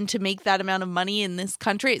happen to make that amount of money in this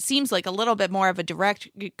country. It seems like a little bit more of a direct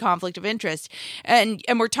conflict of interest. And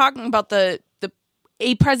we're talking about a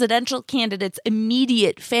presidential candidate's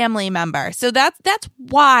immediate family member. So that's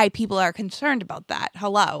why people are concerned about that.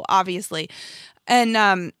 Hello, obviously.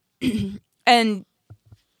 And if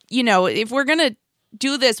we're going to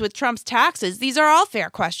do this with Trump's taxes, these are all fair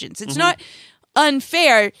questions. It's not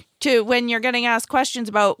unfair to, when you're getting asked questions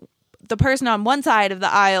about the person on one side of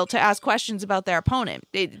the aisle, to ask questions about their opponent.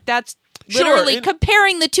 That's literally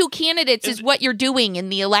comparing the two candidates is what you're doing in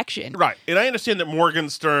the election. Right. And I understand that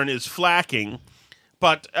Morgenstern is flacking,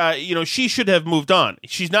 but, she should have moved on.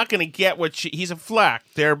 She's not going to get what he's a flack.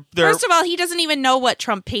 First of all, he doesn't even know what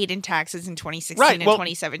Trump paid in taxes in 2016 and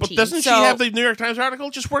 2017. But doesn't she have the New York Times article?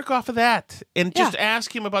 Just work off of that and just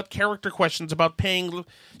ask him about character questions, about paying.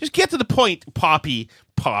 Just get to the point, Poppy.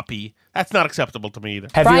 That's not acceptable to me either.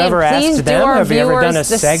 Have you ever asked them? Have you ever done a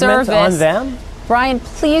segment on them? Brian,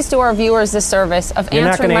 please do our viewers the service of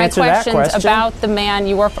answering my questions about the man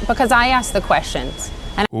you work for, because I asked the questions.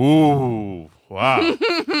 Ooh, wow.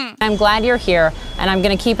 I'm glad you're here, and I'm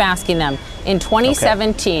going to keep asking them. In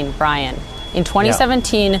 2017, Brian,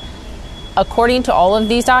 according to all of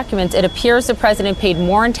these documents, it appears the president paid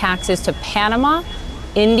more in taxes to Panama,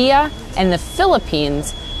 India, and the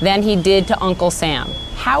Philippines than he did to Uncle Sam.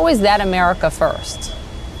 How is that America first?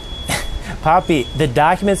 Poppy, the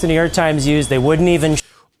documents the New York Times used, they wouldn't even...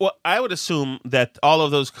 Well, I would assume that all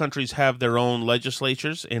of those countries have their own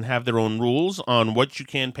legislatures and have their own rules on what you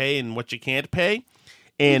can pay and what you can't pay.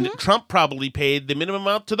 And Trump probably paid the minimum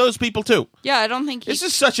amount to those people, too. Yeah, I don't think this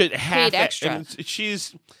is such a paid extra.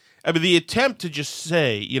 The attempt to just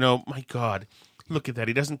say, my God, look at that.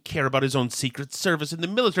 He doesn't care about his own Secret Service and the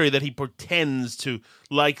military that he pretends to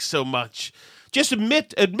like so much. Just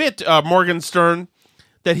admit, Morgenstern,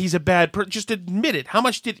 that he's a bad person? Just admit it. How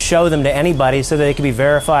much did... Show them to anybody so that they can be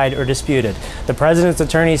verified or disputed. The president's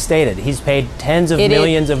attorney stated he's paid tens of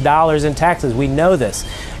millions of dollars in taxes. We know this.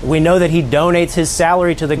 We know that he donates his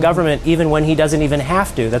salary to the government even when he doesn't even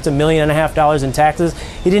have to. That's $1.5 million in taxes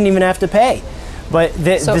he didn't even have to pay. But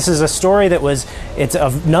this is a story it's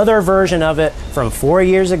another version of it from 4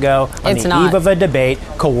 years ago on the eve of a debate,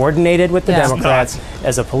 coordinated with the Democrats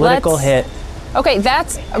as a political hit. Okay,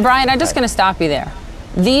 Brian, I'm just going to stop you there.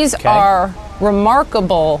 These are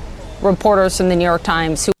remarkable reporters from the New York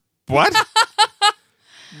Times who... What?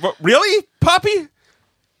 Really, Poppy?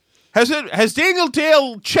 Has Daniel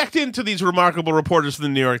Dale checked into these remarkable reporters from the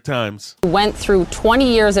New York Times? Went through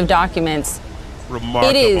 20 years of documents. Remarkable.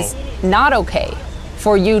 It is not okay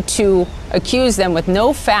for you to accuse them with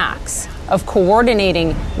no facts of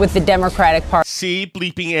coordinating with the Democratic Party. C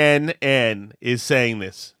bleeping N is saying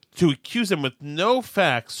this. To accuse them with no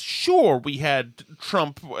facts. Sure, we had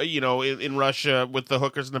Trump, in Russia with the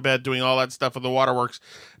hookers in the bed doing all that stuff with the waterworks.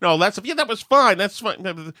 No, that was fine. That's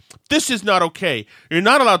fine. This is not okay. You're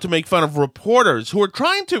not allowed to make fun of reporters who are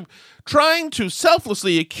trying to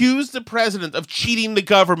selflessly accuse the president of cheating the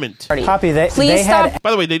government. Poppy, Please stop.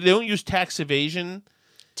 By the way, they don't use tax evasion.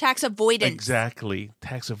 Tax avoidance. Exactly.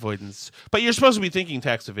 Tax avoidance. But you're supposed to be thinking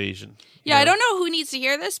tax evasion. Yeah, I don't know who needs to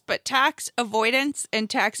hear this, but tax avoidance and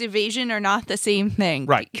tax evasion are not the same thing.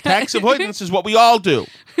 Right. Tax avoidance is what we all do.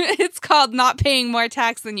 It's called not paying more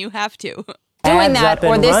tax than you have to. Doing that,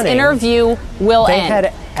 or this interview will end.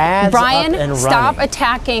 Had ads Brian, up and stop running.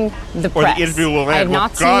 attacking the press. Or the interview will end. I have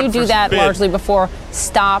not seen you do that largely before.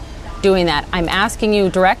 Stop doing that. I'm asking you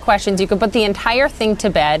direct questions. You could put the entire thing to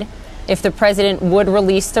bed if the president would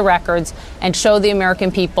release the records and show the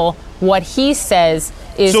American people what he says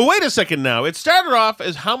is... So wait a second now. It started off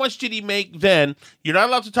as how much did he make then? You're not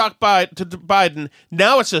allowed to talk to Biden.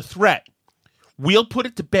 Now it's a threat. We'll put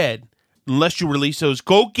it to bed unless you release those.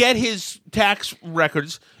 Go get his tax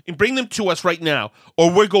records and bring them to us right now,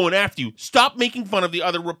 or we're going after you. Stop making fun of the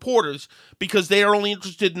other reporters because they are only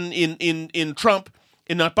interested in Trump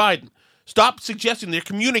and not Biden. Stop suggesting they're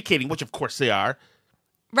communicating, which of course they are.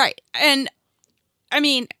 Right. And, I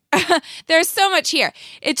mean, there's so much here.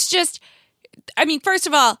 It's just, first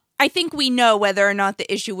of all, I think we know whether or not the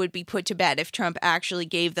issue would be put to bed if Trump actually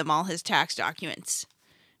gave them all his tax documents.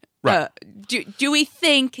 Right. Do we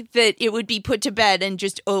think that it would be put to bed and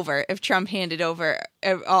just over if Trump handed over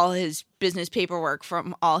all his business paperwork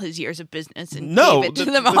from all his years of business and gave it to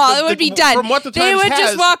them all? It would be done. From what the they would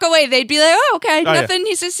just walk away. They'd be like, "Oh, okay, nothing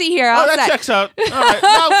needs to see here." That checks out. All right.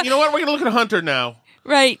 Now, you know what? We're going to look at Hunter now.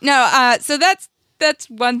 Right. No, so that's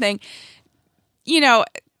one thing. The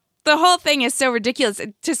whole thing is so ridiculous.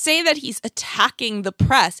 To say that he's attacking the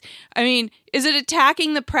press. I mean, is it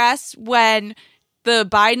attacking the press when the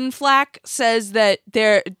Biden flack says that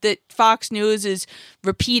Fox News is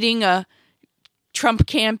repeating a Trump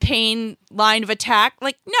campaign line of attack?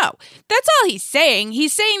 Like, no, that's all he's saying.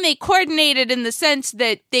 He's saying they coordinated in the sense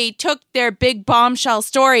that they took their big bombshell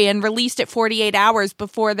story and released it 48 hours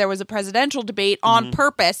before there was a presidential debate on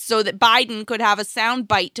purpose so that Biden could have a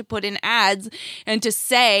soundbite to put in ads and to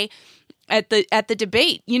say at the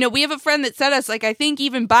debate. We have a friend that said us, like, I think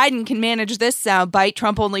even Biden can manage this soundbite.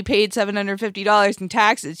 Trump only paid $750 in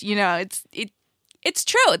taxes. It's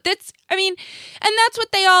true. And that's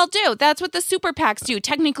what they all do. That's what the super PACs do.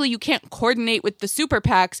 Technically, you can't coordinate with the super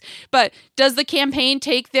PACs, but does the campaign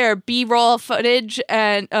take their B-roll footage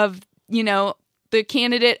of the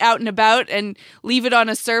candidate out and about and leave it on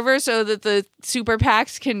a server so that the super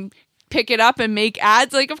PACs can pick it up and make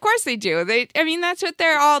ads? Like, of course they do. That's what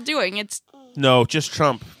they're all doing. No, just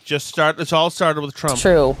Trump. It's all started with Trump.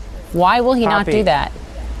 True. Why will he not do that?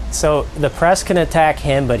 So the press can attack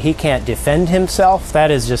him, but he can't defend himself?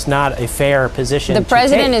 That is just not a fair position to take. The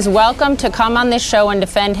president is welcome to come on this show and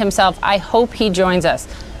defend himself. I hope he joins us.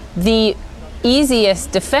 The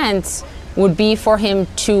easiest defense would be for him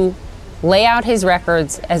to lay out his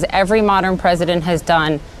records as every modern president has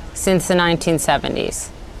done since the 1970s.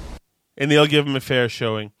 And they'll give him a fair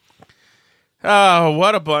showing. Oh,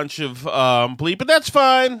 what a bunch of bleep. But that's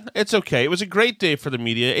fine. It's okay. It was a great day for the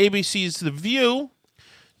media. ABC's The View.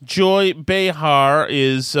 Joy Behar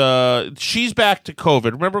is, she's back to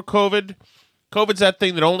COVID. Remember COVID? COVID's that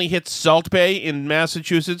thing that only hits Salt Bay in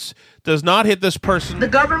Massachusetts. Does not hit this person. The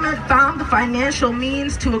government found the financial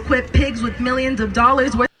means to equip pigs with millions of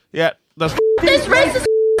dollars worth. Yeah. This racist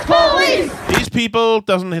police! These people,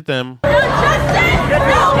 doesn't hit them. No justice!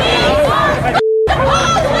 No peace!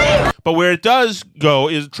 Police! But where it does go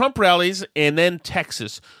is Trump rallies and then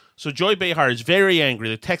Texas. So Joy Behar is very angry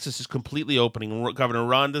that Texas is completely opening. Governor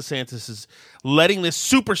Ron DeSantis is letting this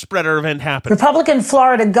super spreader event happen. Republican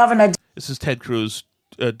Florida Governor. This is Ted Cruz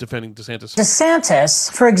defending DeSantis.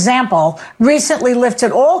 DeSantis, for example, recently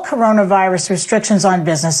lifted all coronavirus restrictions on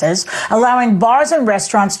businesses, allowing bars and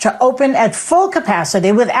restaurants to open at full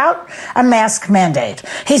capacity without a mask mandate.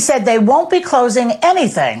 He said they won't be closing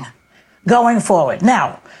anything going forward.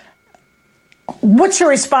 Now, what's your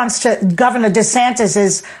response to Governor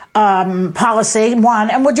DeSantis's policy, one,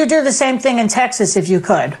 and would you do the same thing in Texas if you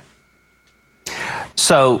could?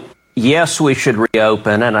 So, yes, we should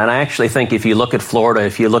reopen. And I actually think if you look at Florida,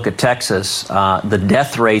 if you look at Texas, the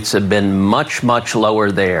death rates have been much, much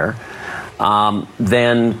lower there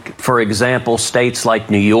than, for example, states like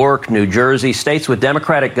New York, New Jersey, states with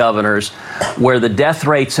Democratic governors where the death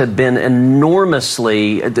rates have been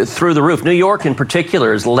enormously through the roof. New York in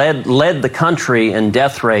particular has led the country in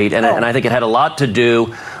death rate. And I think it had a lot to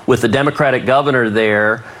do with the Democratic governor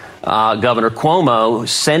there, Governor Cuomo,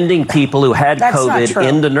 sending people who had COVID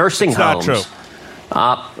into nursing homes.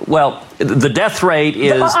 Not true. Well, the death rate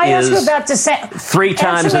is 3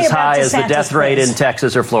 times as high as the death rate in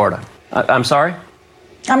Texas or Florida. I'm sorry?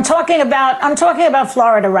 I'm talking about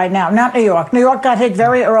Florida right now, not New York. New York got hit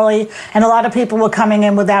very early, and a lot of people were coming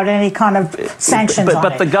in without any kind of sanctions on it.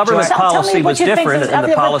 But the government policy was different,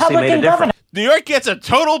 and the policy made a difference. New York gets a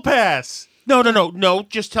total pass. No.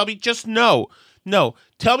 Just tell me. Just no.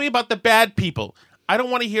 Tell me about the bad people. I don't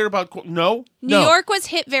want to hear about... No. New York was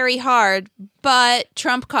hit very hard, but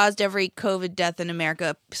Trump caused every COVID death in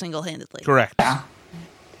America single-handedly. Correct. Yeah.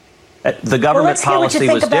 The government policy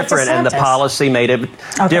was different, and the policy made a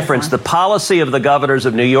difference. The policy of the governors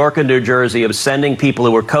of New York and New Jersey of sending people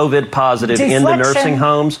who were COVID positive into nursing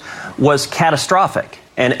homes was catastrophic,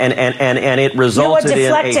 and it resulted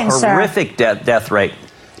in a horrific death rate.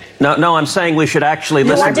 No, I'm saying we should actually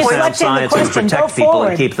listen to sound science and protect people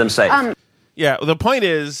and keep them safe. Yeah, the point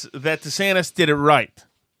is that DeSantis did it right.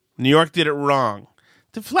 New York did it wrong.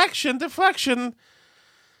 Deflection.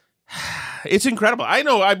 It's incredible. I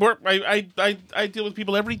know. I deal with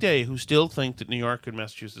people every day who still think that New York and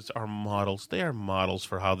Massachusetts are models. They are models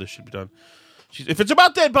for how this should be done. If it's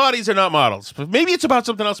about dead bodies, they're not models. But maybe it's about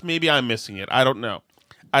something else. Maybe I'm missing it. I don't know.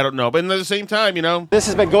 But at the same time, This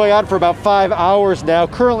has been going on for about 5 hours now.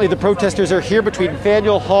 Currently, the protesters are here between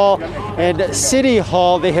Faneuil Hall and City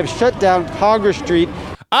Hall. They have shut down Congress Street.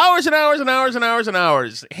 Hours and hours and hours and hours and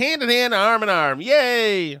hours. Hand in hand, arm in arm.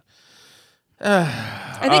 Yay!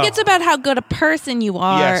 I think it's about how good a person you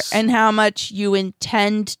are and how much you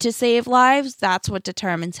intend to save lives. That's what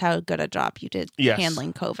determines how good a job you did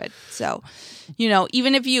handling COVID. So,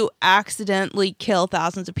 even if you accidentally kill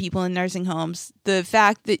thousands of people in nursing homes, the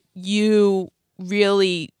fact that you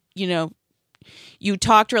really, you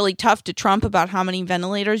talked really tough to Trump about how many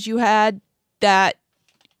ventilators you had,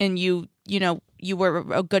 and you were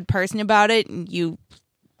a good person about it, and you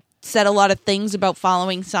said a lot of things about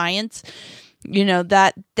following science.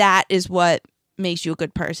 That is what makes you a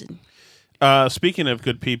good person. Speaking of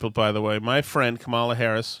good people, by the way, my friend Kamala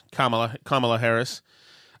Harris,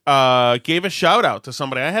 gave a shout out to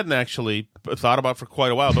somebody I hadn't actually thought about for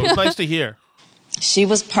quite a while, but it was nice to hear. She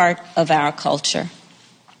was part of our culture.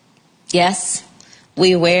 Yes,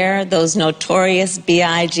 we wear those notorious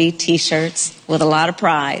BIG T-shirts with a lot of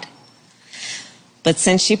pride. But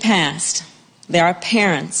since she passed, there are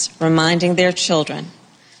parents reminding their children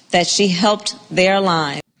that she helped their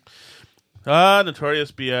lives.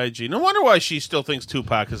 Notorious B.I.G. No wonder why she still thinks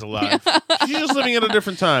Tupac is alive. She's just living at a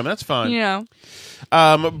different time. That's fine. Yeah.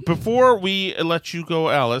 Before we let you go,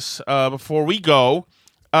 Alice, I just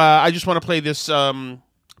want to play this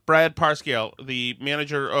Brad Parscale, the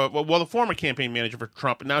manager, the former campaign manager for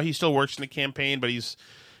Trump. Now he still works in the campaign, but he's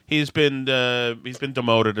been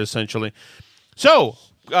demoted, essentially. So,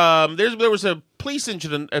 there was a police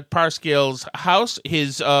incident at Parscale's house.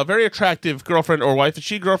 His very attractive girlfriend or wife. Is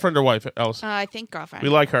she girlfriend or wife, Alice? I think girlfriend. We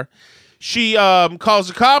like her. She calls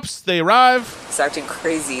the cops. They arrive. He's acting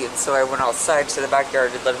crazy, and so I went outside to the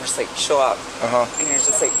backyard and let him just show up. And he was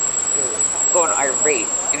just going irate.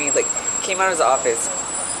 And he came out of his office,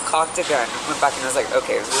 cocked a gun, went back, and I was like,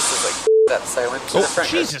 okay, this is up. So I went to the front.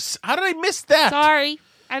 Jesus! How did I miss that? Sorry,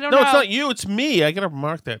 I don't know. No, it's not you. It's me. I gotta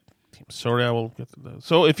mark that. Sorry, I will get to that.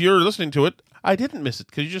 So if you're listening to it, I didn't miss it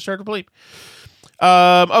because you just started to bleep.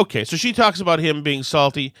 Okay, so she talks about him being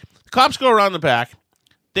salty. The cops go around the back.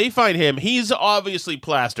 They find him. He's obviously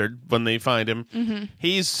plastered when they find him. Mm-hmm.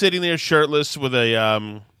 He's sitting there shirtless with a.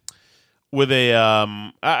 I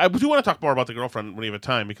do want to talk more about the girlfriend when we have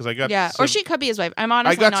time because I got. Yeah, or she could be his wife. I'm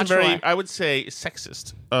honestly not sure. I got some very, I would say,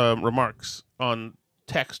 sexist remarks on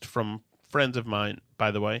text from friends of mine by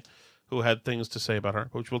the way, who had things to say about her,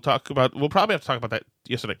 which we'll talk about. We'll probably have to talk about that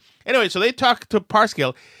yesterday. Anyway, so they talk to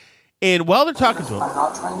Parscale, and while they're talking to him... I'm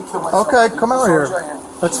not trying to kill myself. Okay, come out here.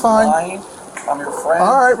 That's fine. I'm your friend.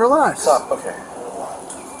 All right, relax. What's up? Okay.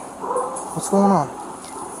 What's going on?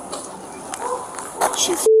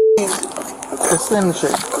 She okay. Stay in the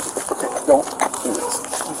shade. Okay, don't do this.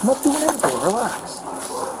 I'm not doing anything. Relax.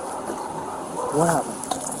 What happened?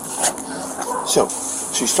 So,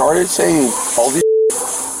 she started saying all these...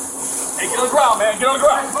 Hey, get on the ground, man. Get on the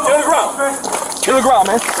ground. Get on the ground. Get on the ground,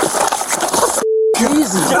 man.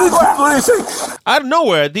 Jesus. Get on the ground. What do you think? Out of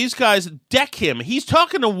nowhere, these guys deck him. He's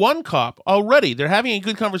talking to one cop already. They're having a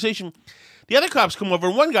good conversation. The other cops come over,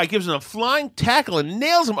 and one guy gives him a flying tackle and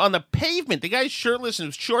nails him on the pavement. The guy's shirtless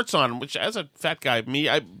and shorts on him, which, as a fat guy,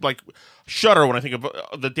 I shudder when I think of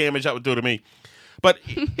the damage that would do to me. But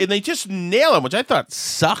and they just nail him, which I thought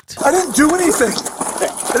sucked. I didn't do anything.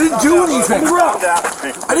 I didn't do anything.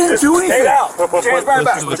 I didn't do anything.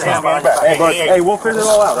 Hey, we'll figure it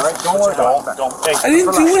all out, all right? Don't worry about it. I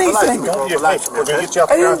didn't do anything.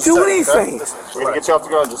 I didn't do anything. We're going to get you off the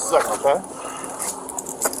ground in just a second, okay?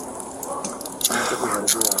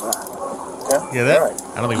 Yeah, that?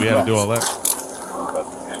 I don't think we had to do all that.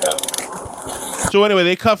 So anyway,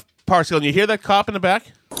 they cuff Parscale, and you hear that cop in the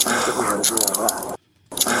back?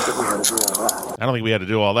 I don't think we had to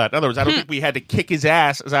do all that. In other words, I don't think we had to kick his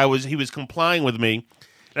ass as he was complying with me.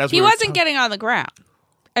 He wasn't getting on the ground.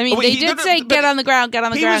 I mean, they did say, get on the ground, get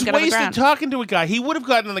on the ground, get on the ground. He was wasted talking to a guy. He would have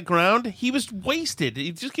gotten on the ground. He was wasted.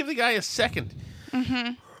 Just give the guy a second.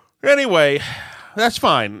 Mm-hmm. Anyway, that's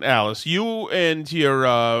fine, Alice. You and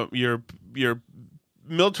your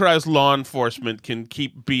militarized law enforcement can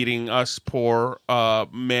keep beating us poor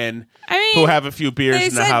men who have a few beers in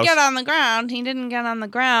the house. They said get on the ground. He didn't get on the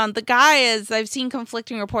ground. The guy I've seen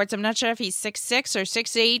conflicting reports. I'm not sure if he's 6'6" or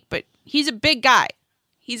 6'8", but he's a big guy.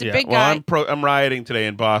 He's a big guy. I'm rioting today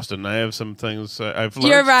in Boston. I have some things I've learned.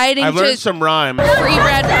 You're rioting I've learned some rhymes. Free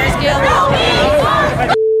Brad Parscale.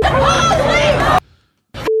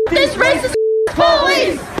 This racist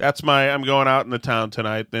police! I'm going out in the town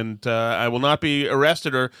tonight, and I will not be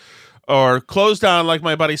arrested or closed down like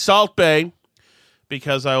my buddy Salt Bay,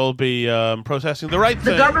 because I will be protesting the right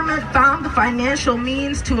thing. The government found the financial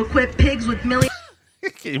means to equip pigs with millions.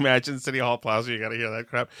 Can you imagine City Hall Plaza? You got to hear that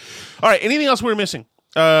crap. All right, anything else we're missing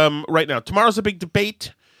right now? Tomorrow's a big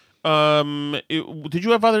debate. Did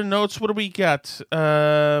you have other notes? What do we got?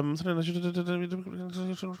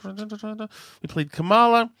 We played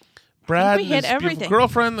Kamala. Brad, we hit everything.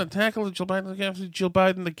 Girlfriend, the tackle, Jill Biden,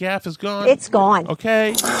 the gaff is gone. It's gone.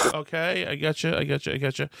 Okay, I got you.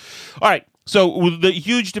 All right, so with the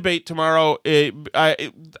huge debate tomorrow, it's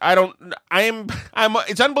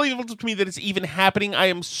unbelievable to me that it's even happening. I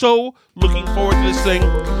am so looking forward to this thing.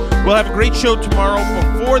 We'll have a great show tomorrow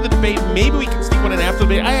before the debate. Maybe we can sneak one in after the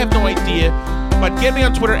debate. I have no idea. But get me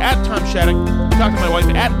on Twitter at Tom Shattuck. Talk to my wife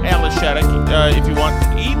at Alice Shattuck if you want.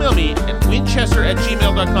 Email me at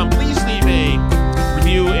winchester@gmail.com. Please leave a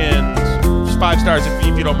review and just 5 stars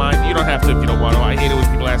if you don't mind. You don't have to if you don't want to. I hate it when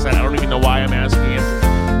people ask that. I don't even know why I'm asking it.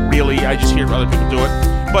 Really, I just hear other people do it.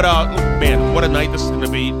 But, man, what a night this is going to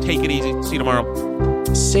be. Take it easy. See you tomorrow.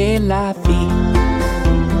 C'est la vie.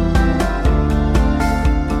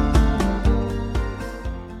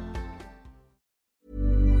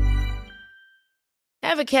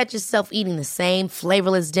 Ever catch yourself eating the same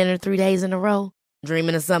flavorless dinner 3 days in a row?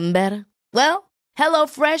 Dreaming of something better? Well,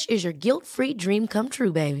 HelloFresh is your guilt-free dream come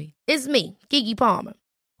true, baby. It's me, Keke Palmer.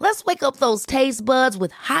 Let's wake up those taste buds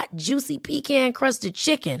with hot, juicy pecan-crusted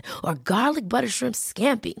chicken or garlic butter shrimp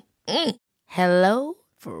scampi. Hello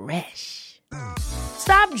Fresh.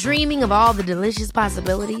 Stop dreaming of all the delicious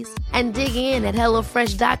possibilities and dig in at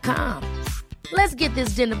HelloFresh.com. Let's get this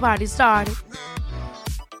dinner party started.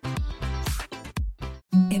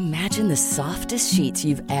 Imagine the softest sheets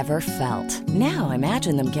you've ever felt. Now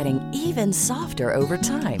imagine them getting even softer over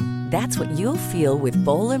time. That's what you'll feel with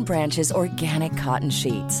Boll & Branch's organic cotton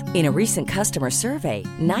sheets. In a recent customer survey,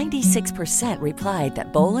 96% replied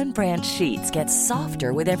that Boll & Branch sheets get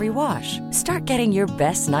softer with every wash. Start getting your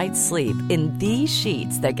best night's sleep in these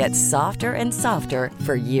sheets that get softer and softer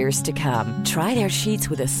for years to come. Try their sheets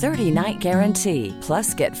with a 30-night guarantee.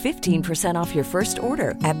 Plus, get 15% off your first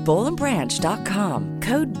order at bollandbranch.com.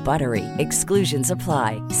 Code BUTTERY. Exclusions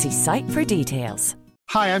apply. See site for details.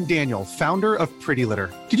 Hi, I'm Daniel, founder of Pretty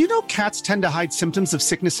Litter. Did you know cats tend to hide symptoms of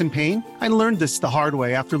sickness and pain? I learned this the hard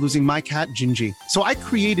way after losing my cat, Gingy. So I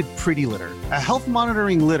created Pretty Litter, a health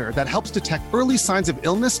monitoring litter that helps detect early signs of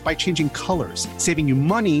illness by changing colors, saving you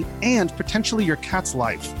money and potentially your cat's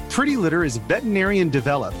life. Pretty Litter is veterinarian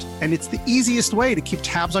developed, and it's the easiest way to keep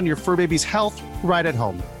tabs on your fur baby's health right at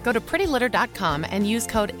home. Go to prettylitter.com and use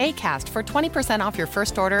code ACAST for 20% off your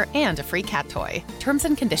first order and a free cat toy. Terms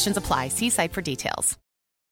and conditions apply. See site for details.